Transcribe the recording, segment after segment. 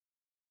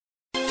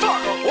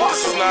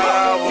This is not an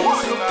album.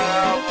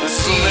 This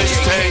is a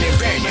mixtape.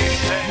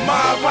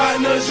 My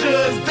partner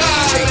just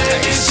died, and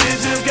this shit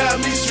just got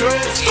me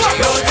stressed.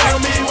 Don't tell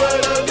me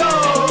where to go.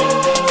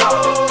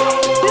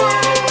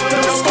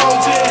 The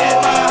smoke just hit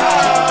my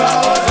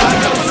house. I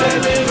don't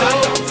sell it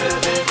low.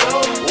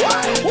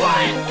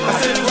 I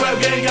said this rap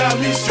game got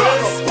me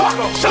stressed.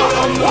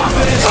 I'm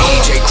losing.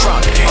 DJ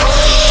Chronic.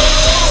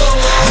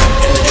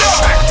 And the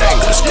track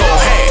thing, let's go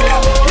ahead.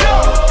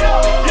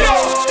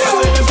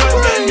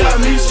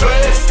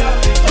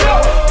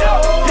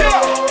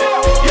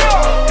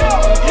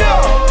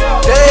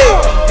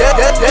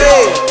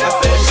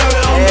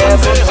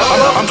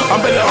 I'm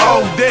better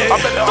all day.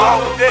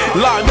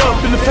 Locked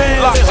up in the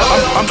fans.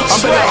 I'm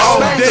better all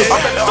day.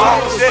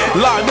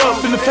 Locked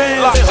up in the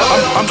fans.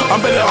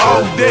 I'm better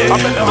all day.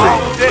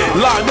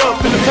 Locked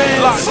up in the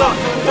fans.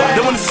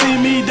 They wanna see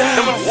me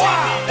down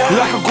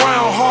like a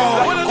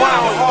groundhog.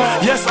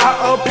 Yes,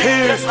 I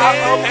appear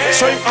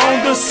straight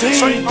on the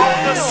scene.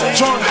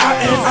 Drunk hot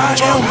and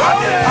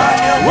I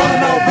am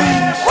rolling on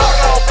beans.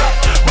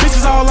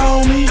 Bitches all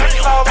on me.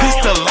 This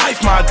the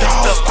life, my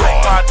dog.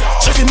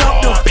 Checking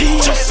up the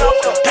peas.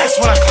 That's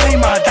what I claim,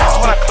 my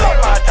dog.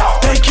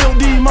 They killed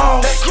them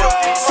all.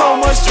 So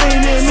much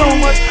pain in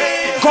me.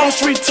 Grown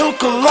Street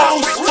took a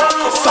loss.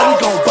 So we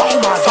gon' ball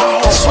my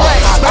dog.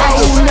 I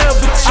will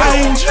never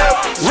change.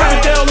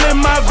 Riverdale in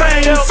my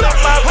veins.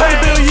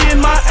 Playbilly in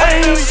my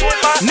aims.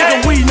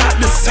 Nigga, we not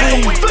the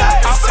same.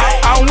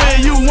 I'm where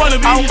you wanna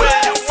be.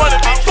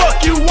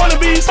 Fuck you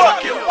wannabes.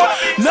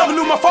 Never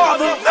knew my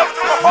father.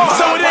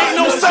 So it ain't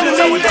no son of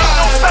me.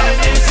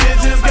 This shit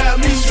just got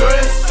me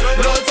stressed.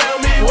 Don't tell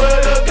me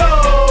where to go.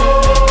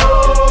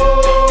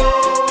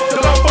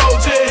 The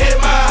folks just hit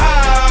my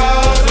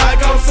house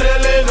like I'm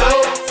selling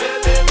low.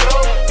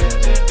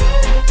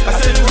 I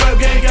said this rap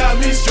game got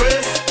me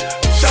stressed.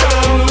 Shout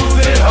out, I'm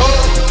losing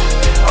hope.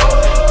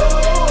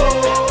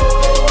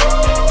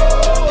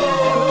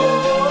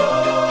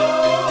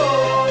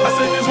 I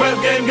said this rap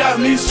game got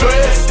me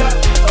stressed.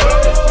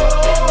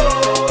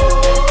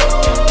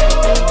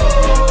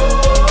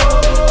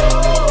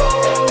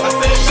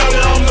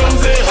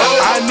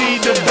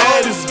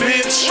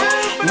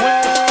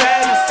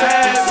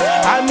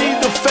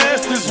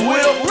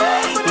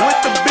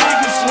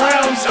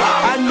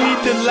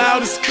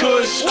 Loudest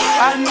kush,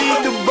 I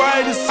need the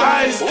brightest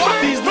eyes.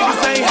 These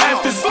niggas ain't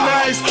half as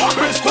nice.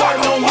 Rich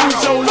squad, don't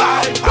lose your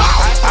life.